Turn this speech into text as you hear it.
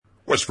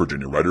West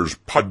Virginia Writers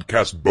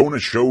Podcast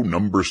Bonus Show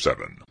number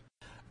 7.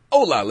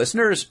 Hola,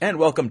 listeners, and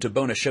welcome to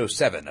Bonus Show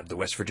 7 of the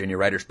West Virginia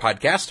Writers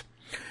Podcast.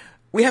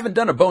 We haven't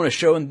done a bonus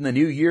show in the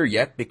new year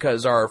yet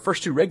because our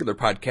first two regular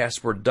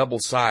podcasts were double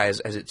size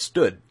as it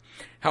stood.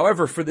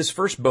 However, for this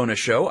first bonus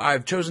show,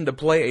 I've chosen to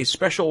play a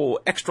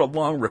special extra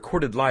long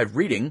recorded live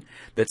reading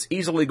that's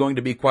easily going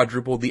to be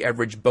quadruple the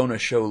average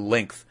bonus show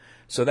length.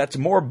 So that's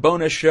more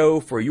bonus show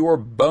for your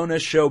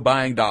bonus show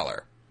buying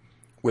dollar,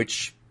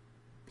 which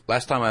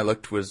last time I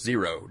looked was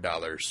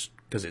 $0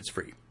 because it's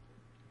free.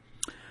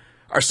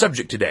 Our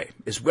subject today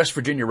is West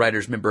Virginia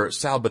Writers member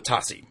Sal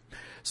Battassi.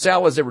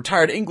 Sal is a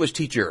retired English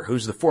teacher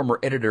who's the former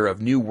editor of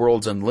New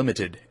Worlds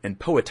Unlimited and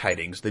Poet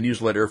Tidings, the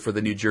newsletter for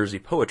the New Jersey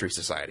Poetry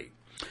Society.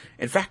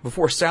 In fact,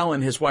 before Sal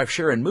and his wife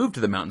Sharon moved to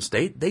the Mountain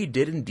State, they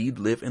did indeed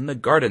live in the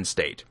Garden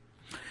State.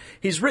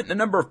 He's written a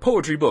number of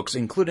poetry books,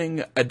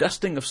 including A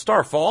Dusting of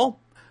Starfall,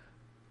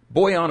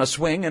 Boy on a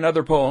Swing and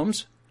Other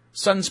Poems,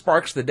 Sun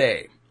Sparks the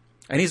Day.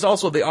 And he's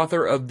also the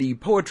author of the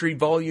poetry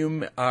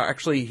volume,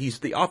 he's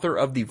the author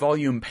of the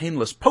volume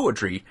Painless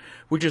Poetry,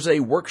 which is a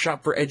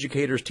workshop for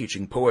educators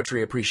teaching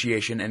poetry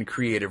appreciation and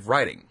creative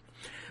writing.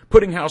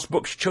 Pudding House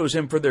Books chose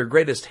him for their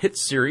greatest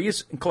hits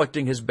series,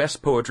 collecting his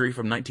best poetry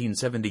from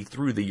 1970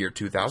 through the year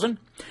 2000.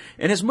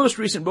 And his most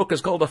recent book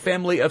is called A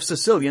Family of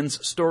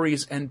Sicilians,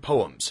 Stories and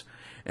Poems.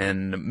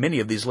 And many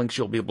of these links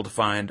you'll be able to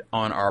find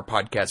on our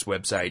podcast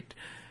website,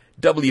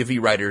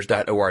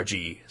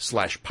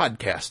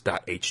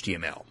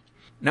 wvwriters.org/podcast.html.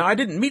 Now, I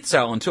didn't meet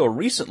Sal until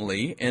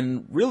recently,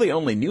 and really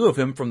only knew of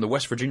him from the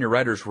West Virginia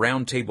Writers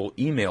Roundtable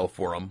email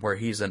forum, where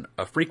he's a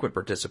frequent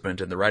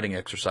participant in the writing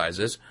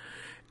exercises.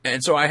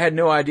 And so I had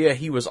no idea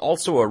he was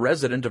also a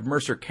resident of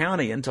Mercer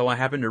County until I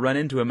happened to run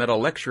into him at a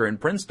lecture in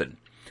Princeton.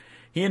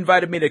 He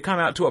invited me to come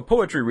out to a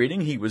poetry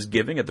reading he was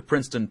giving at the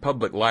Princeton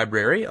Public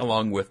Library,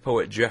 along with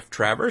poet Jeff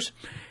Travers,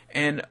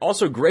 and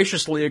also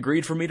graciously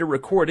agreed for me to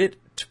record it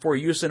for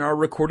use in our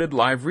recorded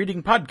live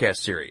reading podcast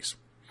series.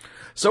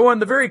 So on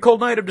the very cold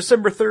night of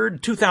December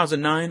 3rd,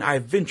 2009, I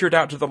ventured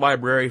out to the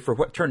library for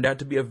what turned out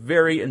to be a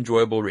very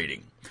enjoyable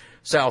reading.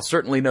 Sal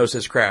certainly knows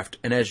his craft,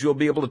 and as you'll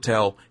be able to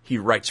tell, he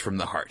writes from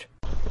the heart.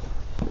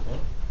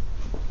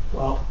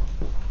 Well,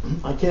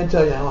 I can't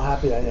tell you how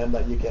happy I am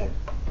that you came,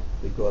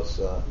 because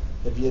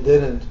if you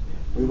didn't,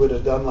 we would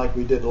have done like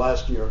we did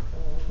last year.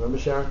 Remember,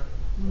 Sharon?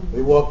 Mm-hmm.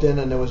 We walked in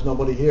and there was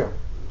nobody here.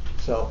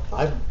 So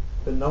I've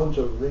been known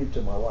to read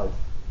to my wife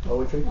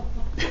poetry,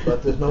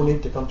 but there's no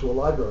need to come to a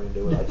library and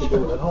do it. I can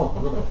do it at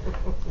home. You know?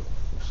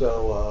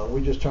 So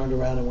we just turned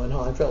around and went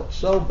home. I felt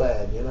so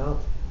bad,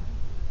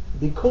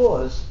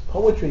 because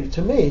poetry,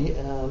 to me,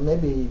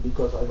 maybe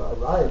because I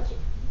write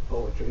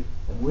poetry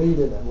and read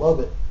it and love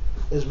it,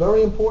 is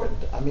very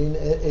important. I mean,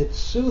 it's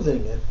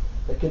soothing.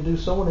 It can do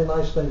so many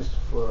nice things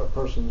for a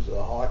person's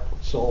heart,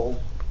 soul,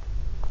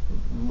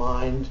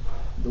 mind,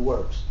 the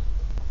works.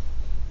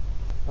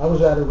 I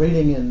was at a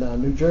reading in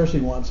New Jersey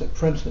once at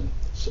Princeton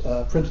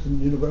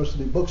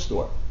University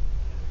Bookstore.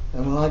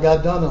 And when I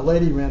got done, a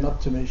lady ran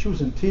up to me. She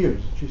was in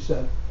tears. She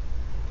said,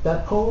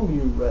 "That poem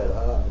you read,"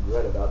 I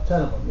read about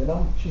 10 of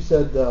them, She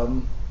said,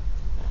 "The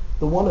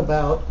one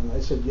about," and I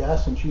said,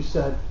 "Yes." And she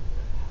said,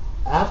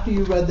 "After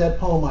you read that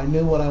poem, I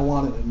knew what I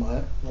wanted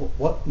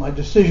what my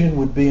decision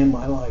would be in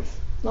my life."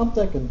 And I'm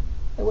thinking,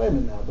 hey, wait a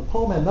minute now. The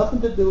poem had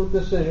nothing to do with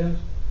decisions,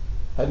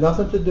 had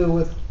nothing to do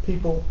with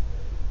people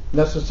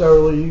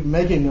necessarily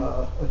making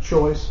a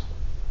choice.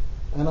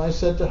 And I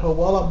said to her,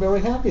 "Well, I'm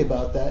very happy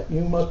about that.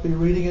 You must be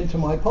reading into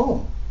my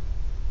poem."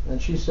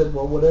 And she said,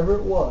 "Well, whatever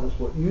it was,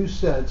 what you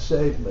said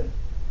saved me."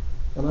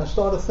 And I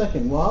started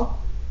thinking, well,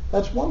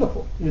 that's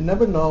wonderful. You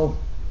never know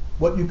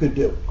what you could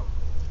do.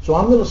 So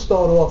I'm going to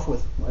start off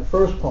with my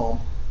first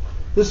poem.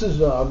 This is,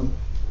 in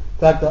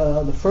fact,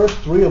 the first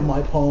 3 of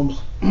my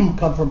poems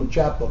come from a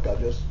chapbook I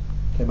just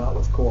came out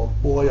with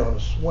called Boy on a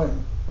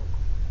Swing.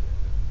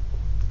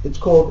 It's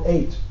called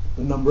 8,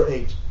 the number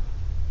 8.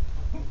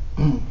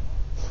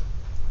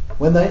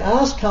 When they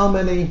ask how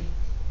many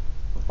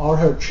are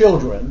her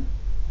children,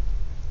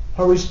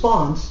 her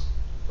response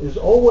is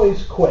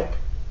always quick.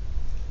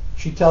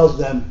 She tells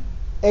them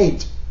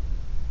 8.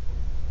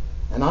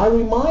 And I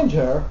remind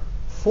her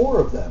 4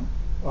 of them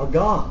are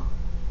gone.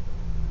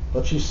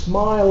 But she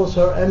smiles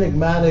her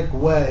enigmatic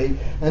way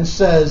and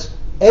says,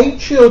 8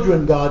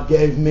 children God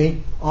gave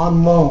me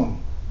on loan.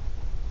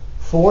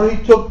 4 he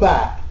took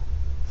back.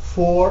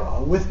 4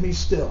 are with me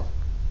still.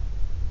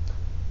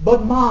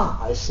 "But Ma,"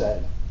 I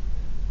said,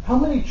 "how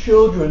many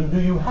children do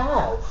you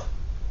have?"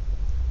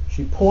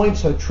 She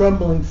points her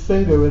trembling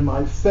finger in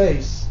my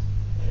face,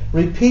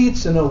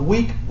 repeats in a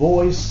weak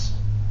voice,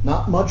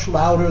 not much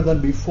louder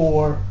than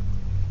before,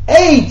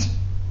 8!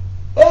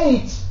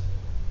 8!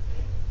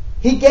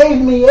 He gave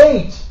me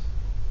 8!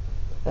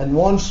 And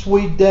one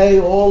sweet day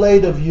all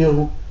 8 of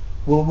you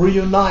will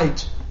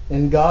reunite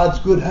in God's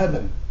good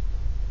heaven.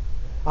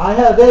 I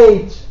have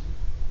 8,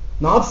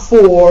 not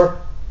 4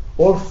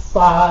 or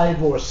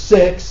 5 or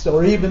 6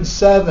 or even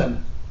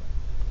 7.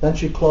 Then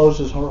she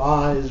closes her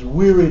eyes,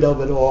 wearied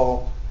of it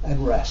all,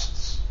 and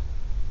rests.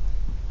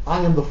 I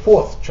am the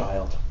 4th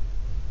child.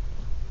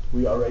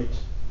 We are 8.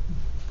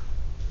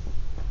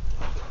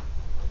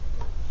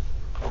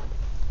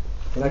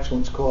 The next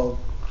one's called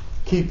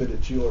Keep It,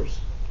 It's Yours.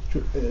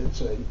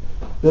 It's a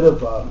bit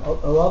of,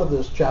 a lot of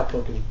this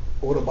chapbook is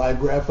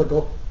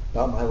autobiographical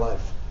about my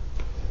life.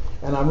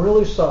 And I'm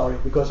really sorry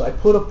because I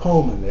put a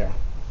poem in there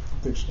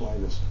to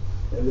explain this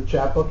in the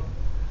chapbook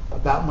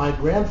about my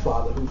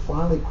grandfather who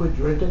finally quit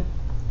drinking.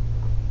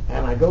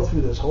 And I go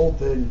through this whole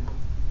thing,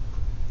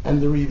 and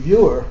the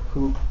reviewer,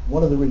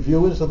 one of the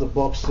reviewers of the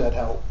book said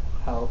how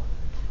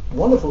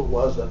wonderful it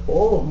was that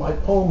all of my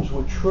poems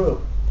were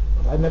true.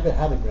 But I never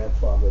had a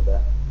grandfather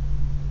that,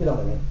 you know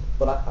what I mean?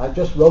 But I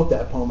just wrote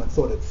that poem and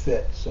thought it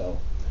fit. So,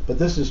 but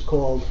this is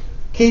called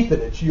Keep It,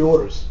 It's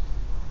Yours.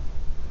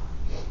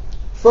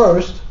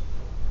 First,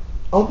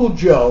 Uncle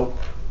Joe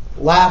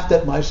laughed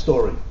at my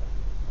story.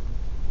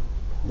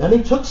 Then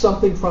he took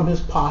something from his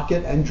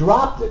pocket and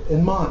dropped it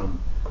in mine,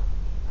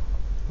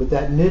 with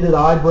that knitted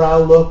eyebrow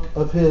look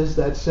of his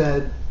that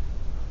said,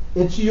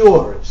 "It's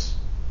yours.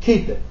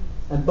 Keep it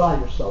and buy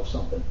yourself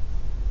something."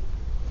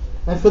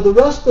 And for the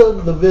rest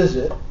of the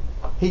visit,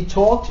 he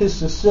talked his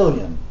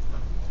Sicilian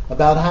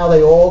about how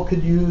they all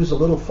could use a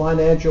little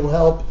financial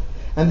help,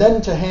 and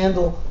then to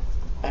handle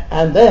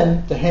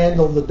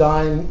the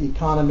dying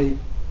economy.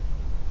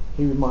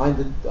 He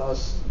reminded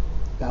us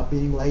about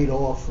being laid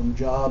off from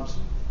jobs,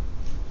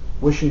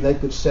 wishing they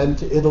could send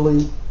to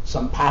Italy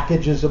some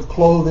packages of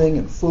clothing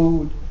and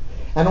food.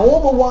 And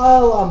all the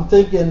while I'm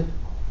thinking,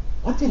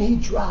 what did he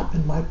drop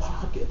in my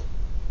pocket?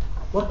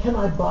 What can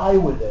I buy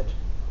with it?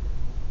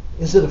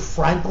 Is it a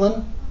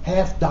Franklin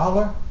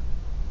 $50?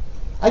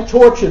 I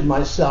tortured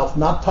myself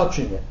not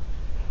touching it,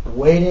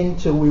 waiting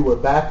till we were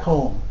back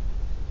home.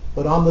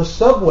 But on the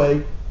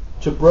subway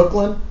to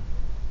Brooklyn,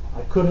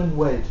 I couldn't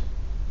wait.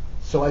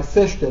 So I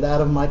fished it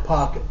out of my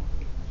pocket.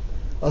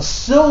 A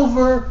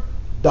silver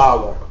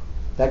dollar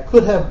that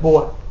could have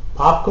bought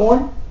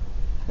popcorn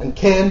and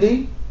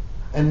candy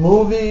and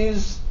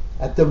movies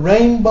at the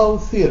Rainbow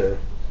Theater.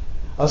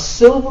 A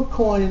silver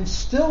coin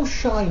still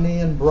shiny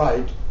and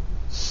bright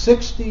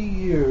 60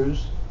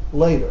 years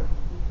later.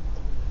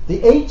 The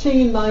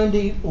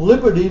 1890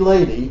 Liberty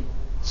Lady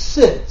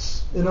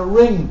sits in a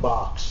ring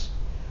box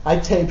I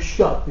taped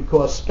shut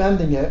because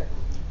spending it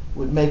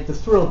would make the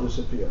thrill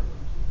disappear.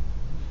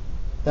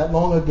 That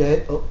long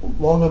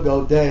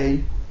ago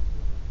day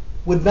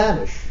would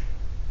vanish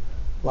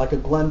like a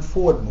Glenn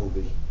Ford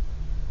movie,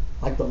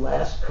 like the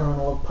last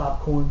kernel of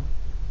popcorn,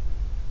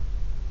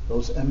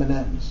 those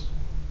M&Ms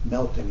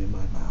melting in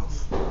my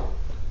mouth.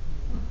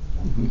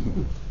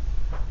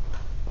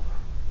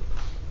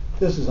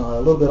 This is a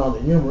little bit on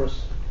the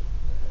humorous,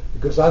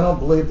 because I don't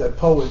believe that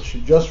poets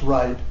should just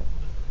write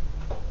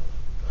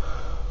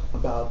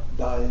about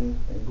dying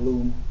and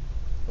gloom,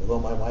 although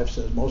my wife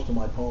says most of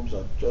my poems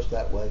are just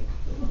that way.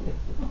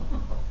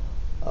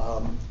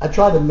 I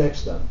try to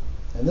mix them,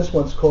 and this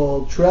one's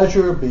called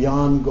Treasure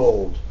Beyond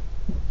Gold.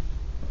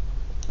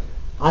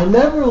 I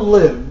never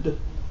lived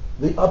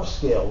the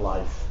upscale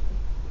life.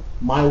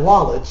 My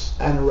wallet's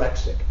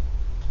anorexic.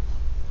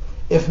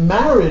 If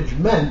marriage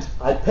meant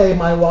I pay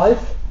my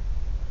wife,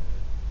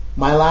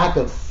 my lack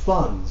of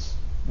funds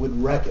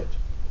would wreck it.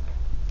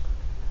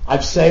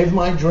 I've saved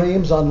my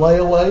dreams on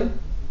layaway,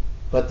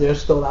 but they're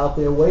still out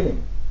there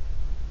waiting.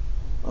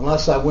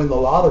 Unless I win the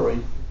lottery,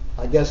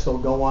 I guess they'll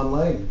go on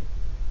laying.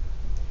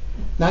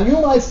 Now you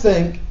might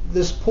think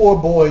this poor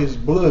boy is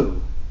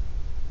blue,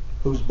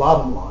 whose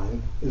bottom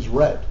line is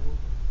red.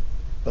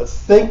 But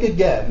think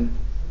again,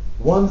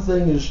 one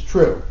thing is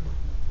true.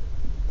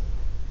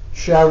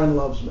 Sharon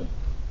loves me.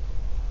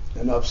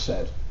 Enough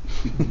said.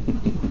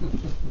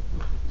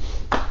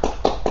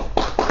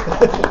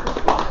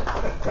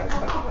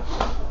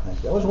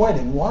 I was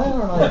waiting. Why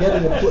aren't I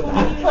getting a foot?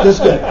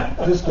 Just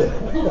kidding.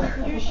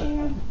 You're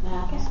Sharon?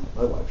 Okay.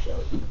 My wife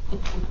Sharon.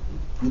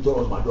 You thought it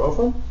was my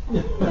girlfriend?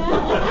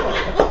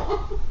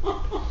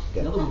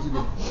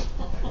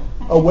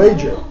 A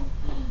wager.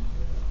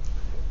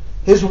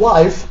 His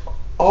wife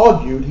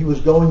argued he was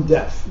going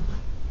deaf.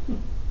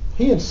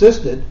 He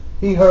insisted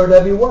he heard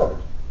every word.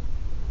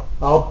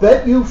 I'll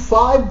bet you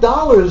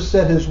 $5,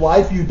 said his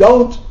wife, you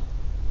don't.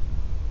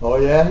 Oh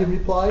yeah, he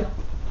replied.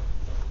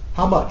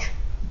 How much?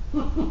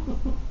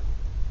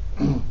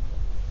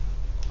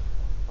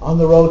 On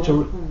the road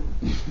to...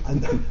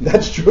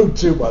 That's true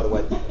too, by the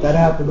way. That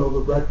happened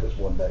over breakfast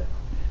one day.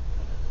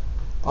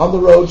 On the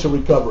road to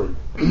recovery.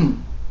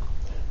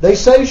 They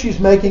say she's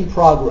making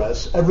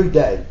progress every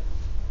day.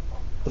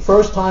 The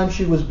first time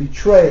she was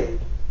betrayed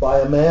by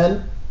a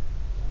man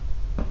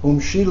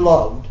whom she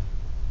loved,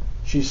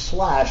 she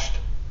slashed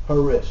her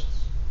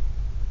wrists.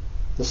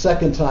 The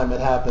second time it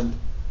happened,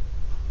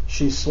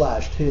 she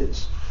slashed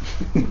his.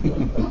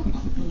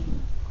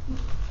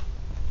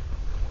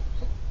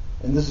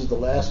 And this is the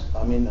last,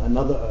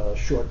 another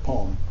short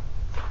poem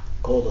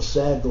called A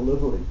Sad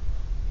Delivery.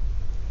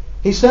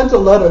 He sent a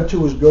letter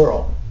to his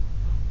girl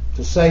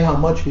to say how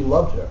much he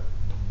loved her.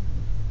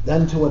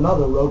 Then to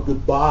another wrote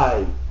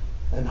goodbye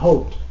and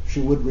hoped she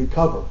would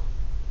recover.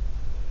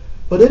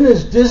 But in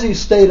his dizzy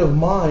state of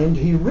mind,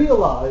 he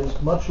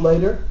realized much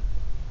later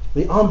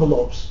The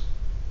envelopes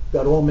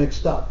got all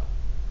mixed up.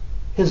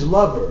 His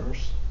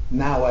lover's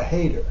now a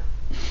hater.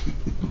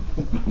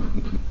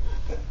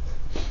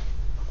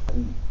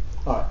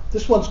 All right,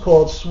 this one's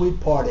called Sweet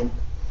Parting.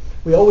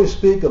 We always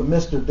speak of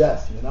Mr.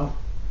 Death, you know.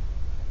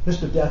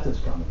 Mr. Death is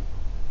coming.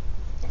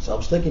 So I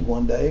was thinking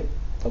one day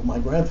of my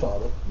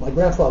grandfather. My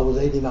grandfather was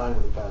 89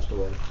 when he passed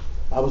away.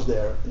 I was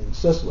there in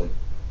Sicily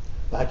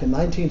back in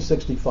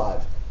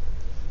 1965.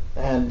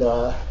 And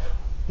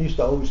he used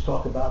to always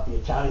talk about the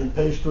Italian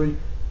pastry,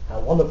 how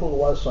wonderful it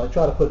was. So I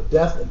try to put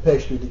death and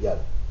pastry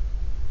together.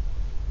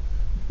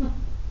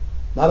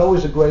 Not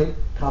always a great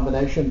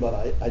combination,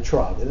 but I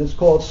tried. And it's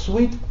called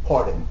Sweet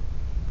Parting.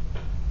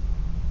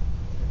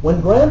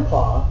 When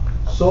Grandpa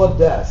saw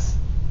Death,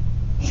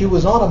 she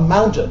was on a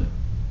mountain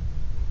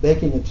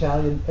baking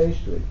Italian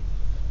pastry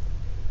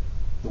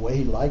the way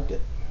he liked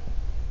it.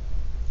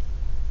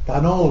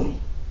 Cannoli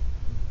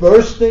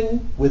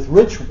bursting with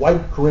rich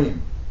white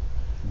cream.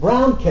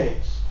 Brown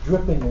cakes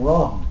dripping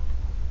rum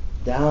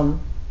down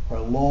her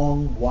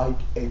long white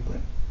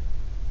apron.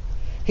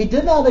 He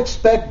did not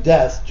expect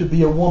Death to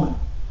be a woman,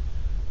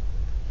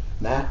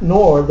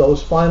 nor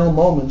those final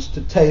moments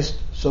to taste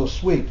so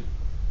sweet,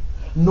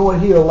 nor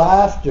hear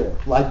laughter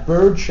like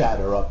bird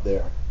chatter up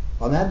there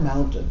on that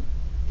mountain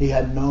he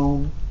had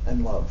known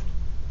and loved.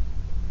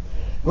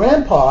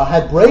 Grandpa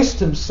had braced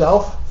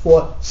himself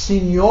for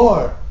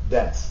Signor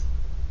Death,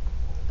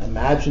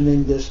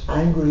 imagining this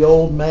angry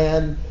old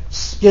man,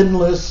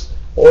 skinless,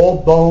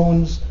 all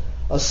bones,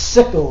 a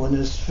sickle in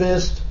his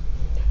fist,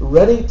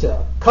 ready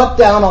to cut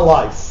down a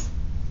life.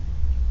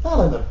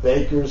 Not in a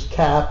baker's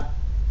cap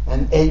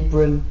and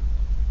apron,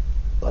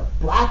 but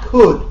black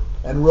hood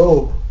and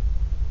robe.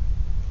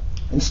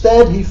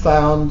 Instead, he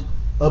found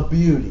a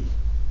beauty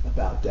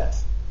about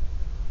Death.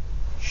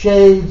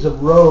 Shades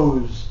of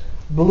rose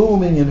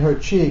blooming in her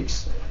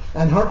cheeks,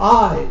 and her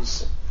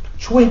eyes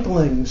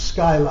twinkling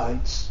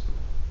skylights.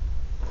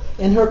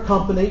 In her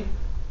company,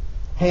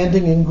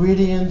 handing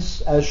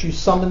ingredients as she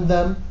summoned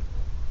them,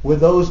 were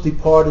those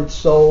departed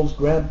souls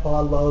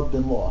Grandpa loved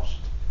and lost.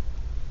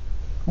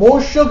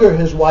 More sugar,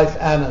 his wife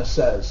Anna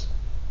says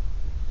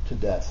to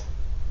Death.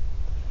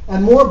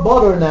 And more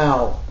butter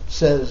now,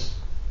 says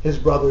his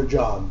brother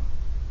John.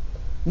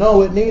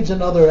 No, it needs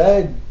another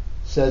egg,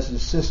 says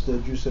his sister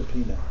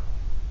Giuseppina.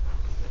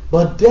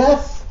 But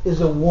Death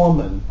is a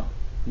woman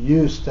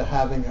used to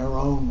having her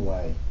own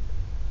way.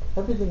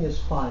 Everything is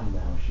fine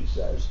now, she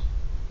says.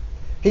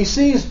 He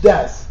sees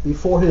Death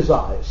before his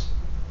eyes.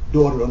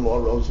 Daughter-in-law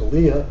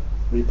Rosalia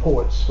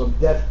reports from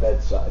Death's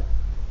bedside.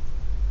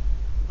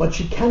 But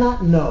she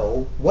cannot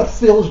know what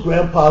fills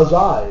Grandpa's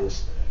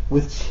eyes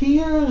with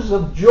tears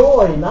of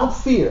joy, not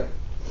fear.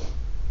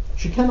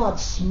 She cannot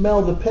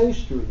smell the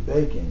pastry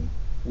baking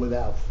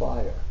without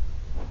fire.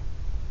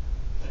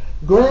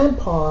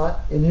 Grandpa,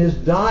 in his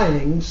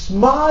dying,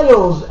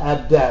 smiles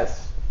at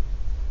Death,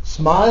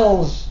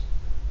 smiles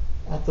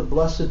at the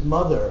Blessed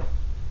Mother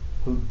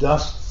who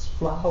dusts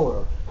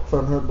flour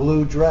from her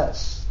blue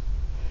dress,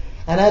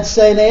 and at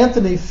St.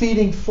 Anthony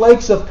feeding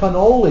flakes of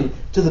cannoli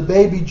to the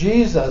baby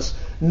Jesus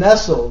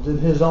nestled in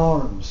his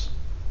arms.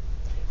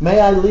 May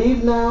I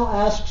leave now,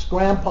 asks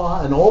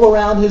Grandpa, and all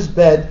around his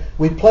bed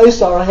we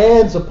place our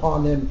hands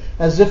upon him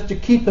as if to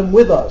keep him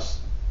with us,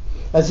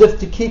 as if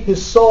to keep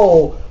his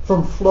soul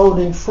from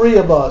floating free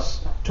of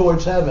us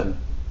towards heaven.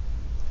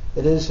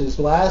 It is his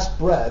last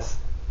breath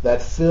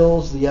that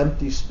fills the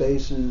empty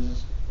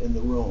spaces in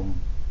the room.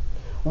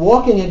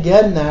 Walking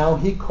again now,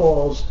 he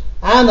calls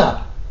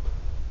Anna,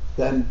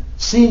 then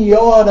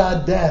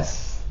Signora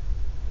Death.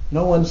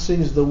 No one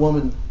sees the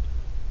woman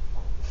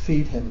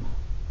feed him.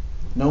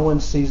 No one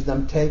sees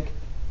them take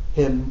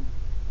him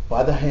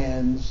by the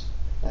hands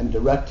and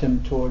direct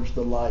him towards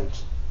the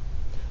light.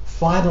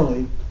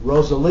 Finally,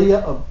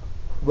 Rosalia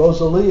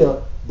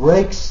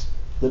breaks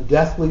the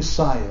deathly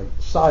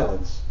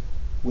silence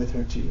with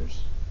her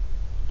tears.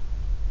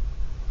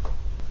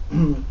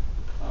 When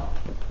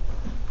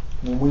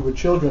we were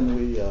children,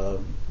 we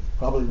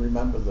probably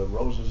remember the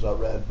Roses Are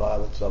Red,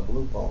 Violets Are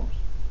Blue poems.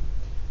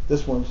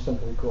 This one's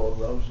simply called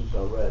Roses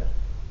Are Red.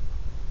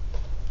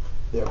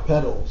 Their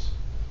petals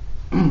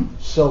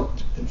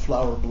soaked in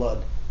flower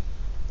blood,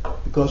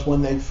 because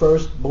when they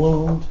first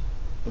bloomed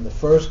in the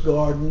first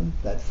garden,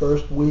 that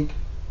first week,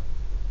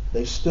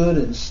 they stood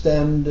in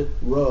stemmed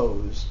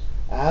rows,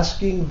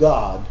 asking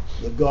God,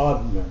 the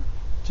gardener,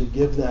 to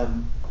give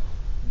them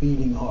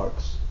beating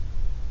hearts,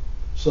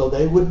 so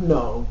they would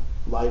know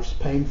life's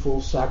painful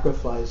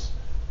sacrifice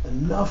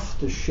enough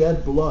to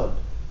shed blood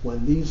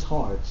when these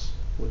hearts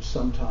would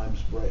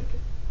sometimes break.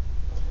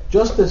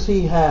 Just as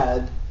he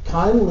had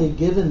kindly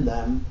given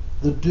them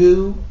the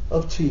dew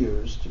of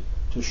tears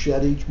to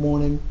shed each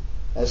morning,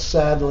 as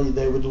sadly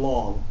they would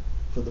long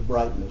for the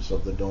brightness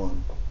of the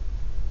dawn.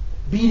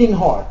 Beating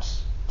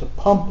hearts to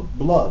pump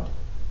blood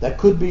that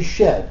could be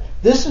shed.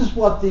 This is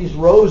what these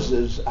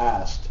roses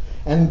asked.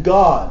 And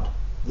God,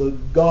 the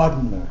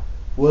gardener,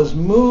 was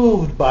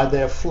moved by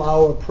their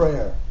flower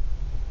prayer.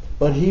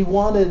 But he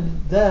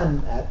wanted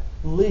them at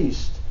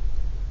least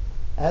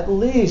at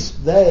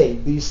least they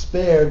be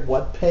spared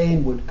what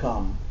pain would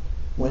come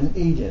when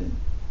Eden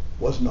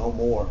was no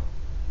more.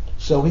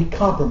 So he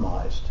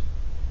compromised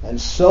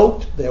and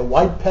soaked their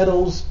white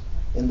petals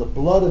in the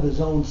blood of his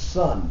own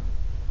son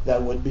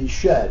that would be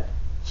shed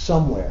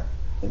somewhere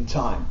in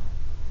time.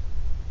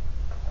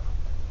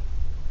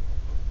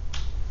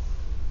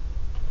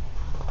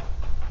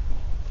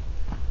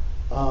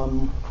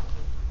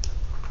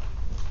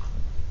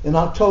 In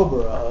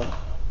October,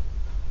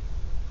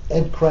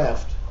 Ed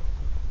Kraft,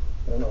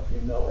 I don't know if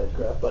you know Ed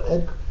Kraft, but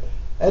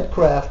Ed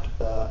Kraft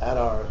at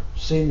our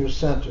senior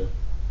center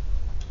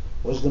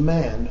was the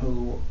man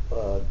who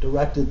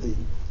directed the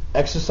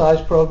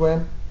exercise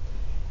program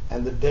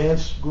and the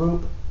dance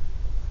group.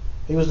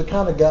 He was the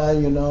kind of guy,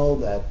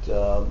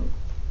 that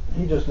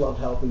he just loved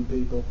helping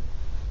people.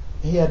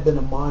 He had been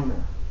a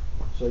miner,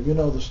 so you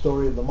know the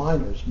story of the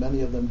miners.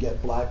 Many of them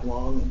get black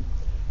lung, and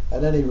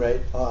at any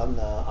rate, on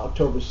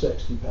October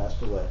 6th, he passed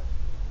away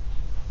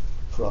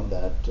from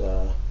that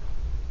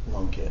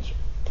lung cancer.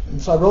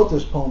 And so I wrote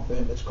this poem for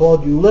him. It's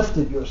called You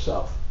Lifted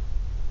Yourself.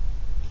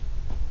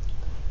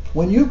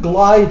 When you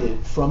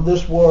glided from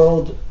this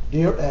world,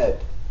 dear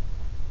Ed,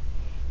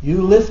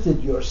 you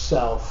lifted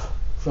yourself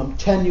from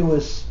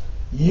tenuous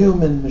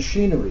human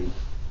machinery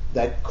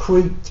that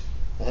creaked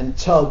and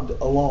tugged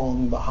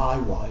along the high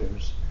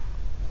wires.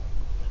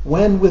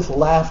 When with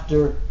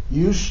laughter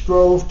you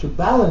strove to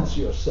balance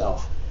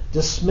yourself,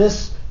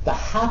 dismiss the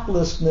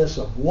haplessness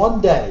of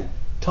one day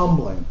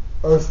tumbling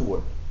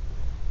earthward.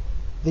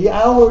 The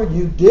hour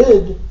you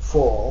did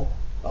fall,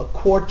 a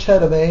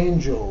quartet of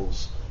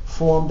angels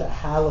formed a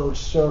hallowed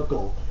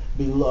circle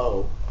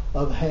below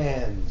of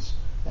hands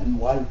and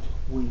white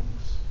wings.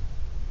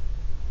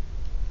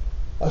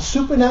 A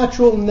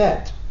supernatural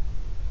net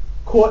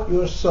caught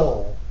your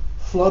soul,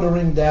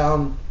 fluttering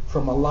down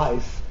from a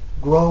life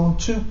grown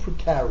too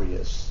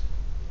precarious.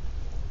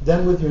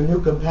 Then with your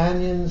new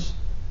companions,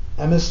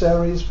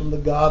 emissaries from the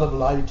God of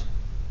light,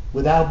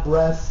 without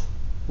breath,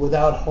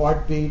 without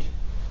heartbeat,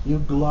 you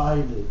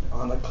glided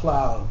on a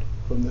cloud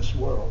from this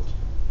world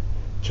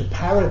to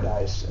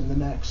paradise in the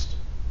next,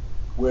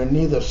 where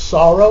neither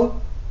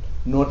sorrow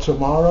nor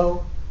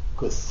tomorrow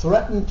could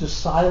threaten to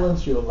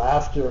silence your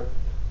laughter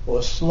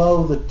or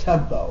slow the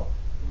tempo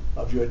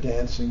of your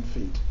dancing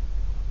feet.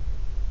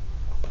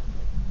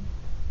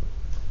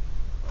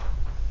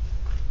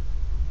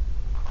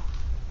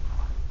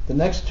 The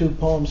next two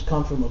poems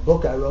come from a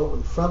book I wrote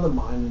with a friend of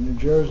mine in New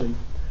Jersey.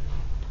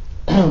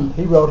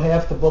 He wrote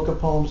half the book of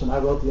poems and I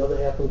wrote the other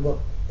half of the book.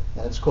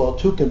 And it's called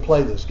Two Can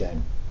Play This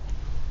Game.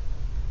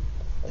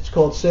 It's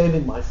called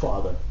Saving My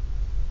Father.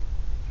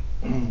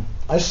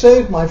 I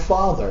saved my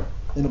father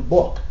in a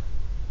book,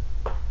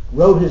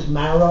 wrote his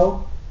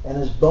marrow and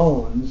his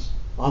bones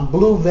on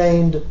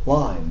blue-veined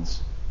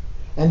lines,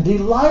 and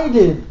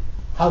delighted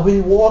how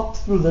he walked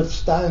through the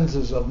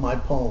stanzas of my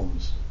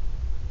poems.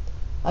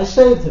 I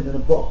saved him in a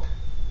book,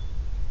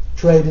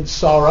 traded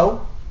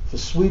sorrow for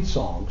sweet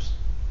songs,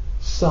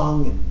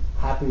 sung in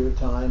happier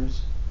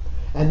times,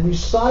 and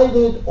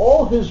recited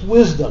all his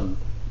wisdom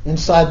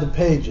inside the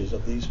pages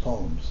of these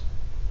poems.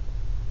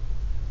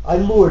 I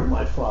lured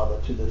my father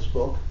to this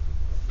book,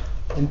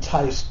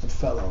 enticed the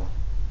fellow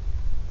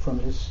from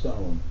his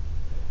stone,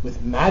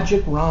 with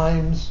magic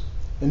rhymes,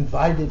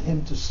 invited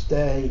him to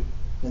stay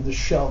in the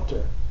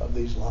shelter of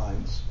these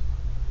lines.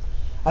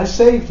 I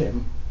saved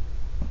him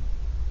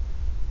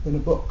in a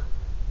book,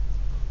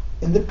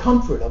 in the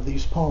comfort of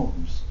these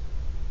poems,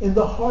 in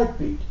the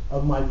heartbeat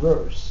of my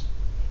verse,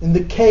 in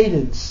the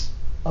cadence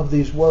of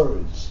these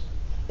words,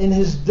 in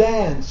his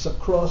dance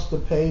across the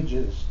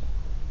pages,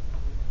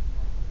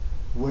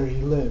 where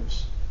he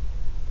lives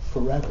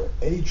forever,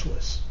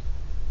 ageless.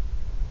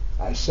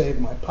 I saved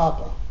my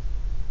papa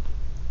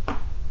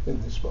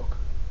in this book.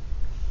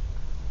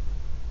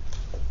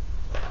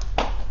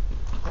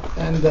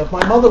 And if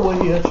my mother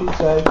were here, she'd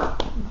say,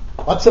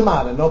 "What's the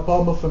matter? No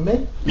poem for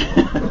me?"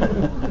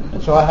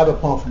 So I have a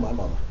poem for my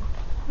mother.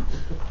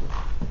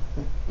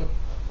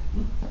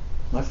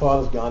 My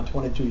father's gone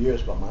 22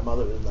 years, but my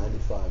mother is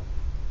 95.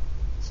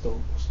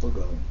 Still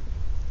going.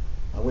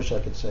 I wish I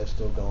could say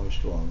still going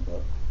strong,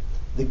 but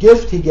the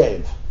gift he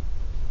gave.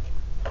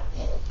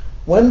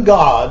 When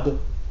God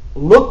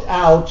looked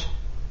out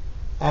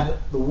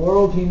at the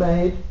world he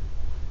made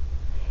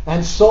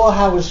and saw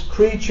how his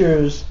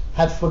creatures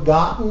had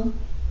forgotten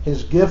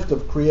his gift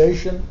of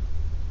creation,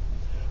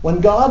 when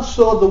God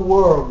saw the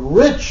world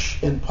rich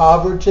in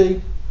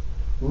poverty,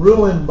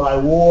 ruined by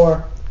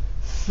war,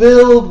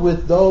 filled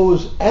with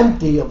those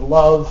empty of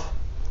love,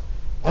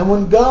 and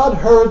when God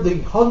heard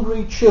the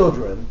hungry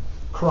children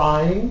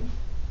crying,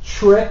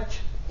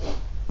 tricked,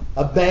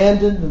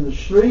 abandoned in the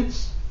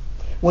streets,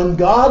 when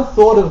God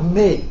thought of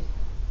me,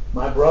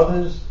 my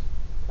brothers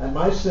and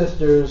my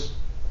sisters,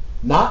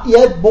 not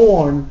yet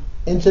born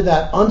into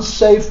that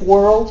unsafe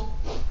world,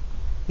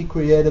 he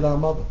created our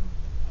mother.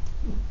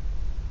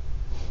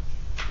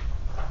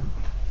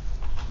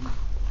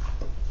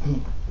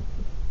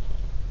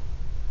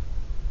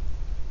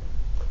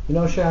 You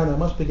know, Sharon, I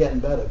must be getting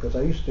better because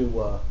I used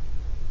to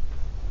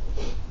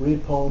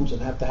read poems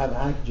and have to have a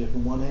handkerchief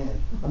in one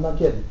hand. I'm not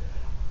kidding.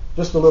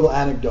 Just a little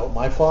anecdote.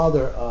 My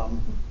father,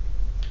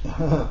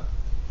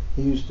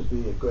 he used to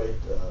be a great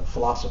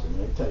philosopher.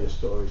 I can tell you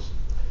stories.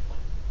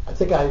 I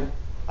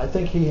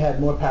think he had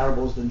more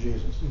parables than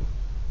Jesus.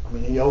 I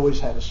mean, he always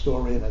had a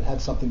story and it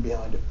had something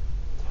behind it.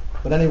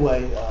 But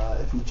anyway,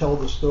 if he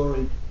told the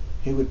story,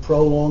 he would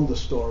prolong the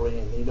story,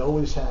 and he'd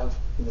always have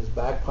in his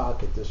back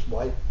pocket this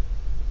white.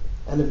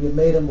 And if you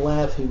made him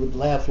laugh, he would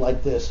laugh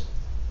like this,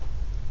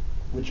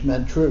 which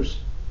meant truce,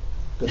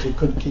 because he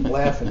couldn't keep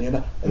laughing. You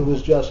know, it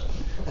was just.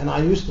 And I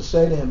used to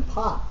say to him,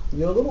 "Pop,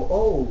 you're a little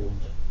old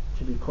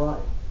to be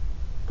crying,"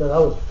 because I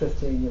was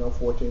 15,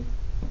 14.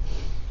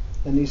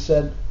 And he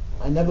said,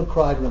 "I never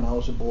cried when I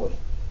was a boy.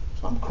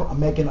 So I'm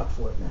making up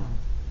for it now."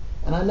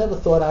 And I never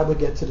thought I would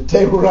get to the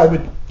day where I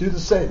would do the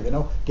same,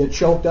 get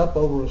choked up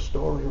over a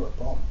story or a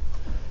poem.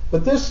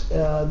 But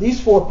these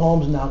 4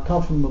 poems now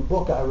come from a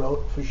book I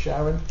wrote for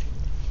Sharon.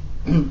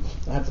 I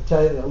have to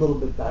tell you a little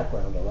bit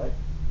background, all right?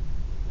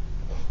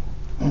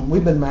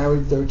 We've been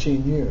married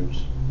 13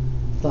 years.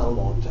 It's not a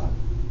long time.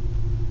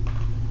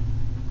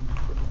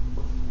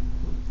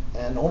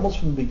 And almost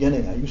from the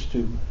beginning, I used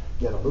to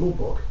get a little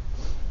book.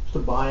 I used to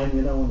buy them,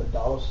 in the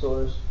dollar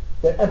stores.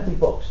 They're empty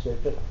books.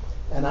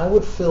 And I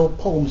would fill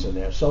poems in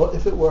there. So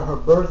if it were her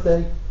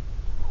birthday,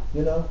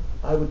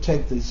 I would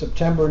take the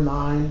September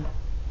 9,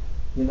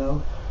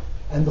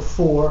 and the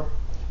 4,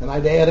 and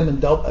I'd add them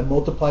and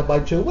multiply by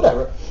 2,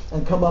 whatever,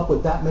 and come up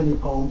with that many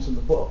poems in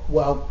the book.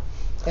 Well,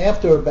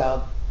 after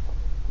about,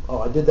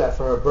 I did that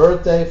for her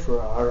birthday,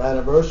 for our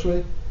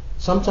anniversary,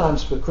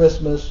 sometimes for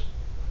Christmas,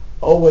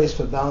 always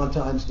for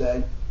Valentine's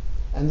Day,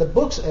 and the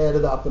books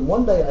added up. And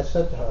one day I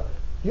said to her,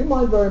 "Do you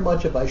mind very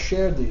much if I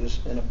shared these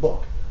in a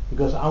book?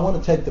 Because I want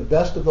to take the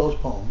best of those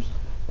poems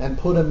and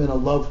put them in a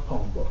love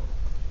poem book."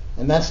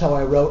 And that's how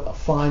I wrote A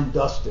Fine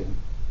Dusting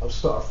of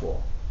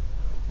Starfall.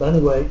 But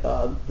anyway,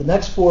 the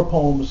next 4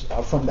 poems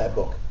are from that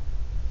book.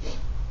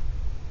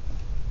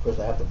 First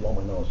I have to blow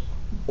my nose.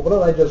 What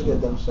did I just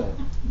get done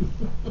saying?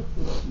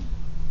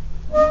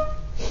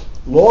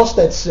 Lost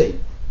at Sea.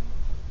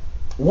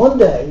 One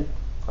day,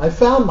 I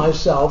found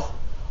myself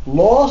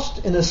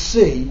lost in a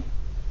sea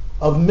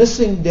of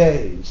missing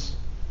days,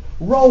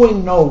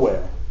 rowing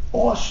nowhere,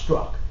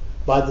 awestruck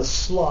by the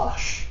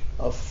slosh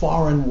of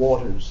foreign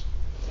waters,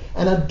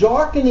 and a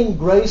darkening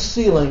gray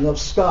ceiling of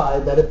sky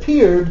that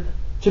appeared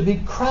to be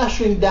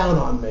crashing down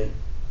on me.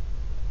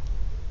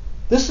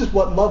 This is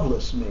what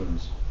loveless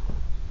means.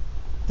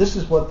 This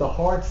is what the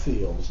heart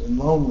feels in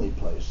lonely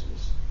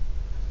places.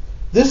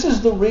 This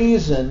is the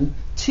reason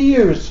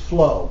tears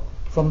flow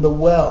from the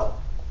well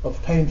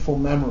of painful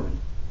memory,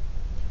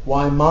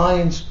 why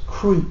minds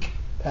creak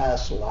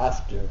past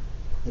laughter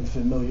in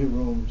familiar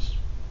rooms.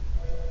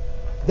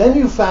 Then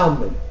you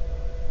found me,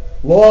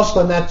 lost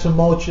on that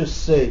tumultuous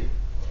sea,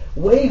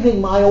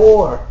 waving my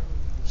oar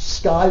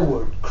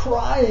skyward,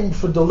 crying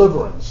for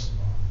deliverance.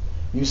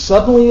 You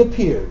suddenly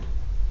appeared,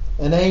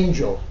 an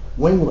angel,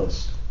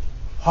 wingless,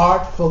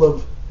 heart full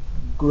of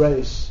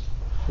grace,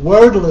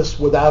 wordless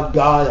without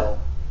guile,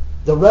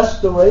 the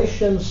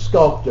restoration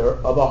sculptor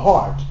of a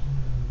heart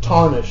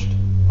tarnished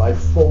by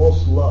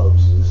false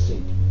love's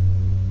deceit.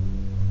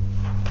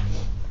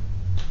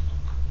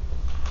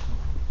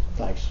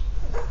 Thanks.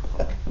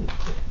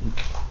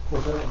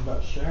 Was that one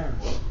about Sharon?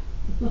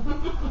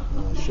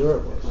 Sure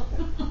it was.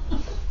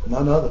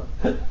 None other.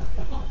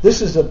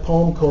 This is a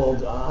poem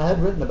called, I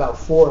had written about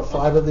 4 or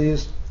 5 of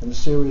these in the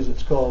series.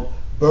 It's called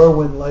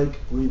Berwyn Lake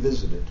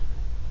Revisited.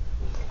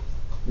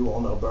 You all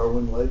know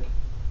Berwyn Lake?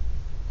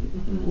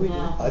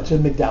 It's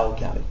in McDowell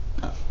County.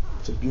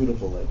 It's a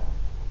beautiful lake.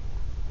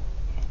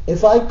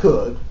 If I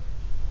could,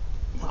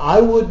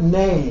 I would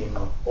name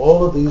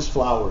all of these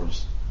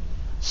flowers,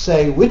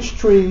 say which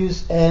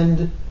trees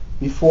end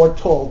before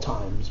tall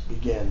times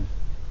begin.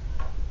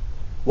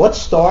 What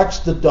starts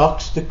the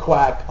ducks to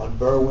quack on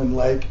Berwyn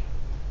Lake?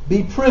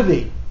 Be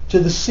privy to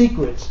the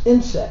secrets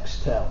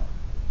insects tell,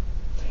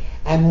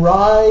 and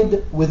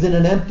ride within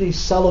an empty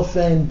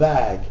cellophane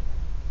bag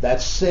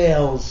that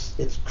sails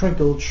its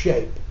crinkled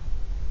shape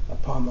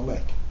upon the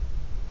lake.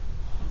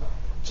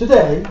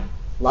 Today,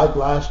 like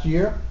last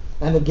year,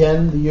 and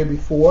again the year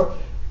before,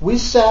 we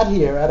sit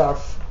here at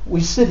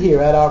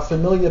our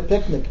familiar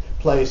picnic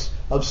place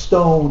of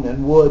stone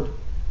and wood,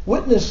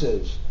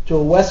 witnesses to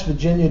a West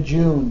Virginia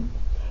June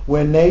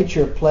where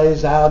nature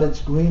plays out its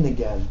green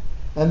again,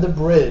 and the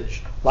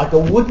bridge, like a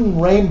wooden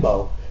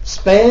rainbow,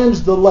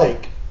 spans the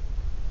lake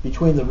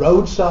between the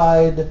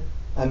roadside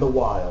and the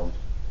wild.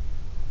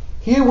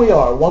 Here we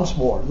are once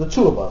more, the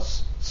 2 of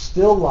us,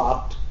 still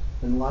locked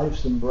in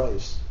life's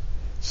embrace.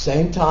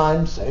 Same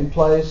time, same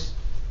place,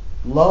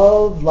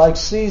 love like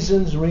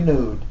seasons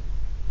renewed,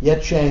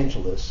 yet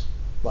changeless,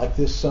 like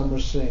this summer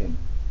scene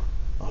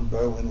on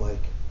Berwyn Lake.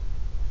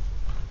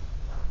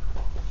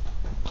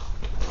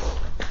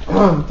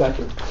 Thank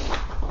you.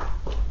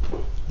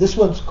 This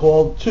one's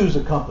called Two's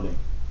a Company.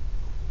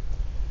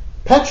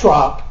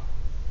 Petrarch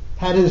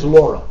had his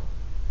Laura,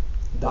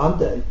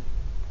 Dante,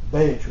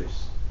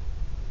 Beatrice.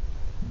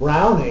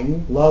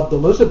 Browning loved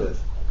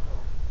Elizabeth,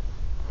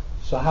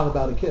 So how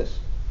about a kiss?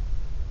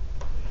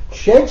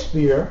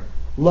 Shakespeare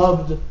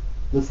loved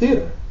the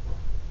theater.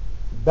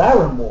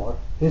 Barrymore,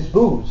 his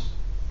booze.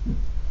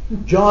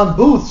 John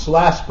Booth's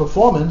last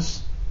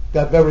performance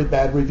got very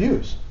bad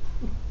reviews.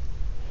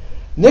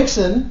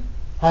 Nixon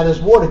had his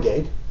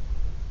Watergate.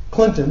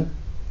 Clinton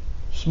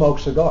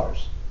smoked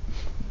cigars.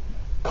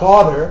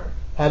 Carter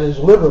had his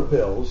liver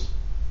pills.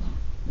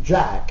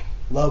 Jack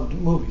loved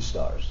movie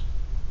stars.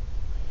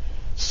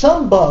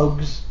 Some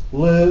bugs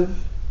live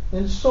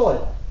in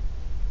soil.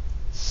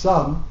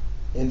 Some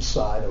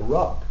inside a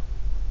rug.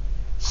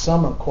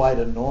 Some are quite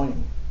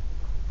annoying.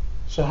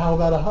 So how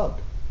about a hug?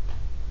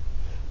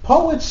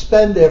 Poets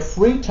spend their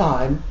free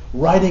time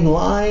writing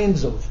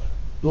lines of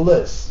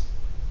bliss.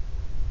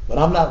 But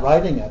I'm not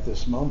writing at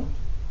this moment.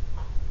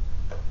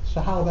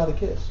 So how about a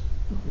kiss?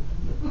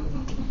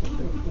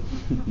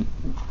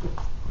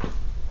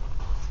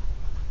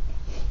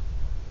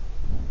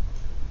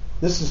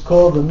 This is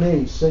called the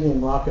me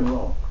singing rock and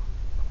roll.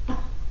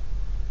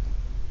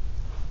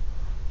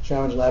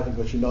 Sharon's laughing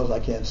because she knows I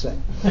can't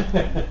sing.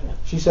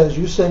 She says,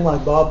 you sing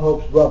like Bob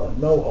Hope's brother.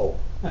 No hope.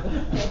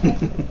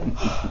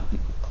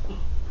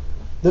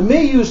 The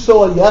me you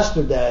saw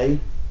yesterday,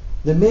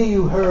 the me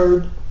you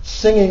heard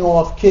singing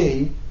off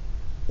key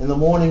in the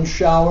morning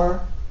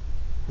shower,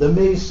 the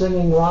me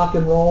singing rock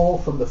and roll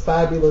from the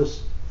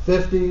fabulous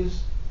 50s,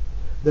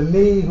 the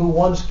me who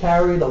once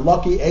carried a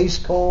lucky ace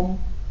comb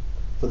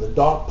for the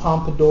dark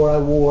pompadour I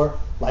wore,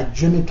 like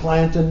Jimmy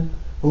Clanton,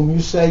 whom you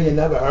say you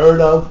never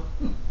heard of,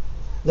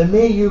 the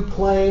me you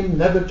claim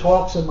never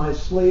talks in my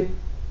sleep,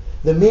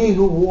 the me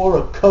who wore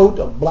a coat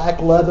of black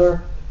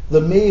leather,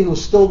 the me who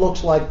still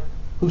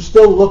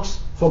looks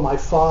for my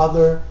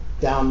father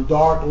down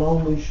dark,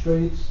 lonely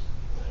streets,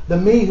 the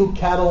me who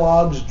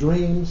catalogs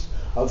dreams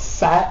of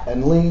fat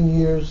and lean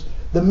years,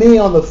 the me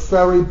on the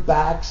ferry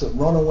backs of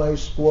runaway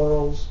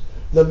squirrels,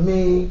 the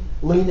me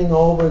leaning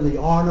over the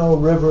Arno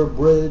River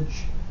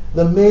Bridge,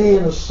 the me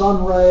in a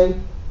sun ray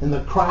in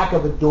the crack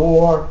of a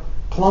door,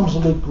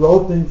 clumsily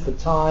groping for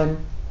time,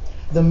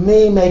 the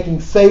me making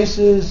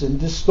faces in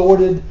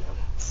distorted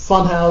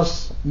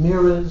funhouse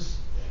mirrors,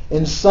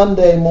 in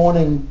Sunday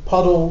morning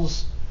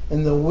puddles,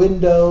 in the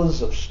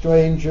windows of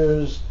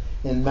strangers,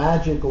 in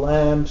magic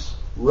lamps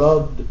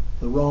rubbed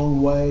the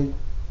wrong way.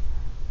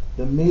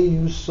 The me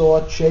you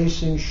saw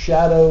chasing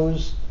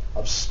shadows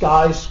of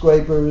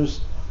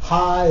skyscrapers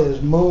high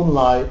as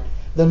moonlight,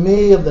 the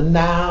me of the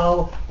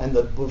now and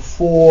the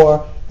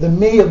before, the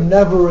me of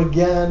never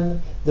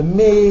again, the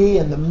me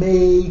and the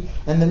me,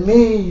 and the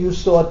me you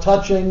saw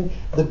touching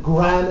the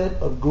granite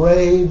of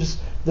graves,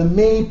 the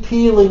me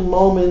peeling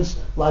moments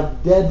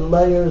like dead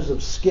layers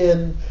of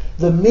skin,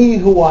 the me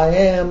who I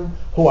am,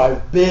 who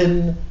I've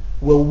been,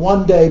 will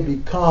one day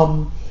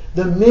become,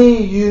 the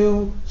me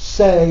you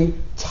say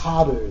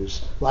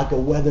totters like a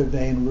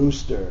weather-vane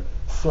rooster,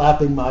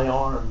 flapping my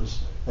arms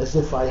as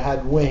if I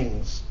had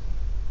wings,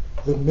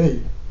 the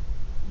me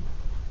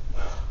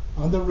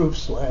on the roof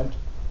slant,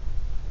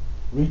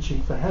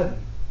 reaching for heaven,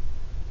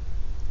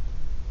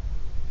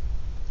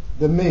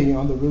 the me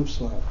on the roof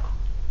slant,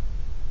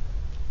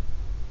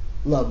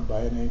 loved by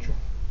an angel.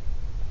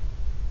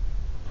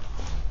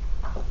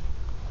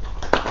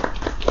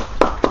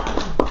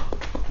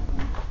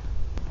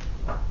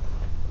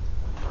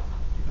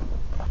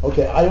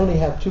 Okay, I only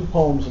have 2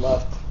 poems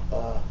left.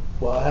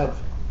 I have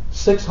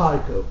 6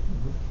 haiku,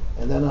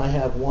 and then I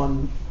have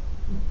one,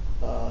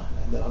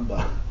 and then I'm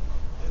done.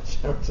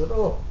 Sharon said,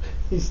 oh,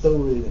 he's still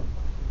reading.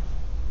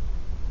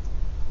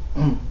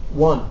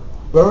 1,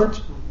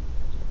 burnt,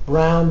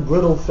 brown,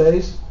 brittle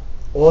face,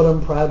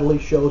 autumn proudly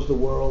shows the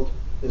world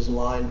is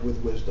lined with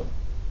wisdom.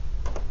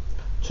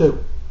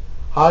 2,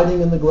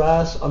 hiding in the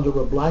grass under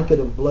a blanket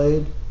of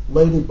blade,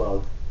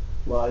 ladybug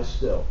lies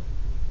still.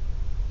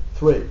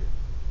 3,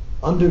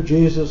 under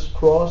Jesus'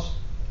 cross,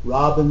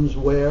 robins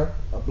wear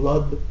a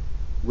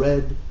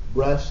blood-red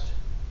breast,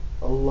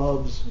 a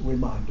love's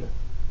reminder.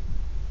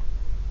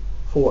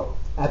 4,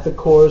 at the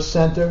core's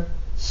center,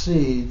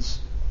 seeds,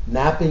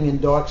 napping in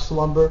dark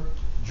slumber,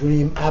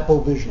 dream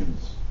apple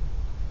visions.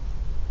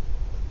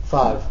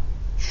 5,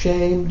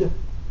 shamed,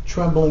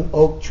 trembling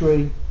oak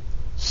tree,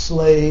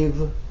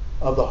 slave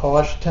of the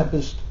harsh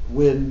tempest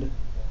wind,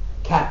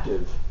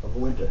 captive of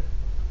winter.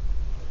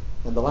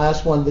 And the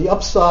last one, the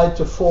upside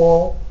to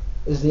fall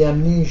is the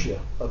amnesia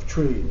of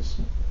trees.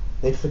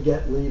 They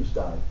forget leaves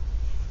die.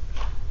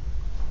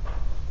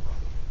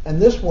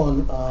 And this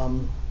one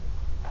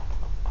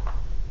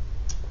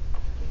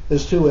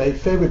is to a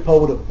favorite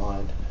poet of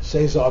mine,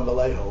 Cesar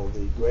Vallejo,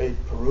 the great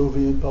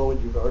Peruvian poet.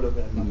 You've heard of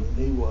him. I mean,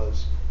 he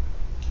was,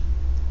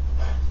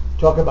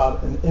 talk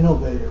about an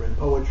innovator in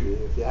poetry.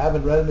 If you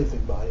haven't read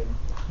anything by him,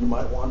 you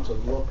might want to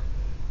look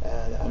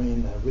and,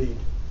 read.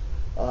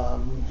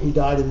 He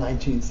died in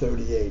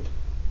 1938.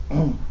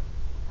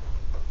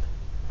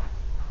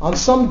 On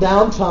some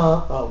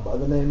downtown,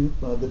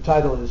 the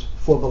title is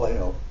For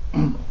Vallejo.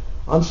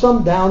 On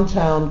some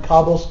downtown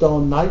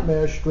cobblestone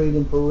nightmare street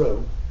in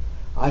Peru,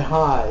 I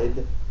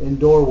hide in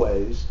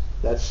doorways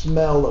that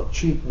smell of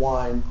cheap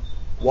wine,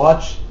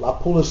 watch La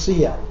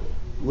Policía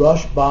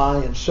rush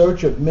by in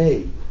search of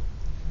me,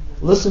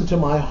 listen to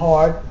my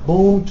heart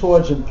boom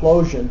towards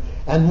implosion,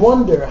 and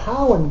wonder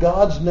how in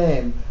God's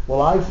name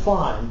will I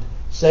find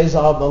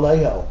Cesar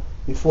Vallejo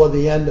before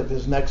the end of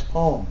his next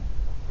poem,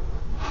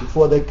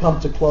 before they come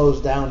to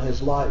close down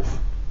his life.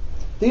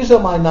 These are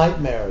my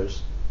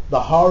nightmares,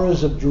 the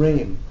horrors of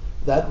dream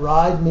that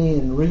ride me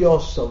in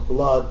rios of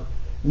blood,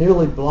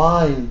 nearly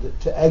blind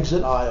to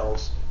exit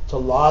aisles, to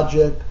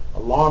logic,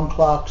 alarm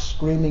clocks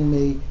screaming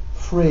me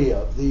free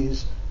of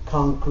these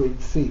concrete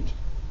feet.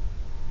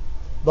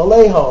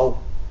 Vallejo,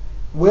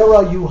 where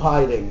are you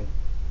hiding?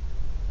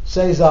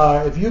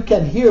 Cesar, if you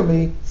can hear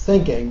me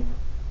thinking,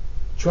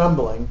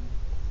 trembling,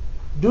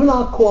 do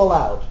not call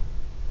out,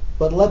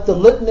 but let the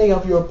litany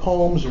of your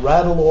poems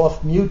rattle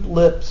off mute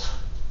lips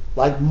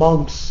like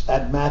monks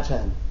at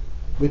Matin,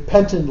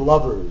 repentant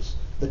lovers,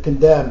 the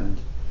condemned.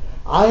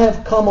 I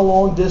have come a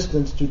long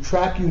distance to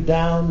track you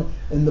down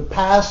in the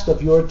past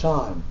of your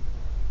time,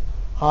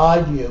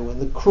 hide you in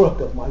the crook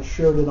of my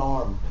shirted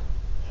arm,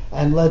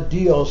 and let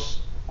Dios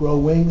grow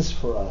wings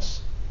for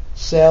us,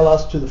 sail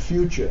us to the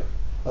future,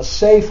 a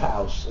safe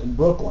house in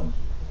Brooklyn,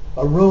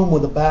 a room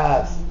with a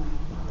bath,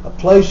 a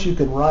place you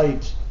can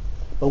write.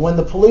 But when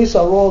the police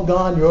are all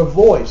gone, your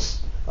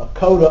voice, a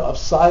coda of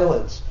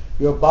silence,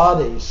 your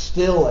body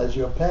still as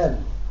your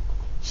pen.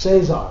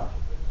 Cesar,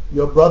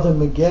 your brother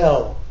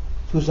Miguel,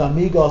 tus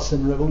amigos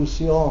in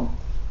Revolucion,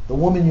 the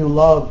woman you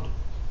loved,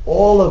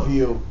 all of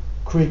you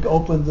creak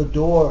open the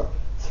door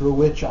through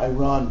which I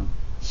run,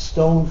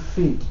 stone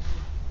feet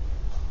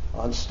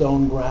on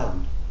stone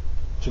ground,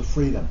 to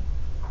freedom.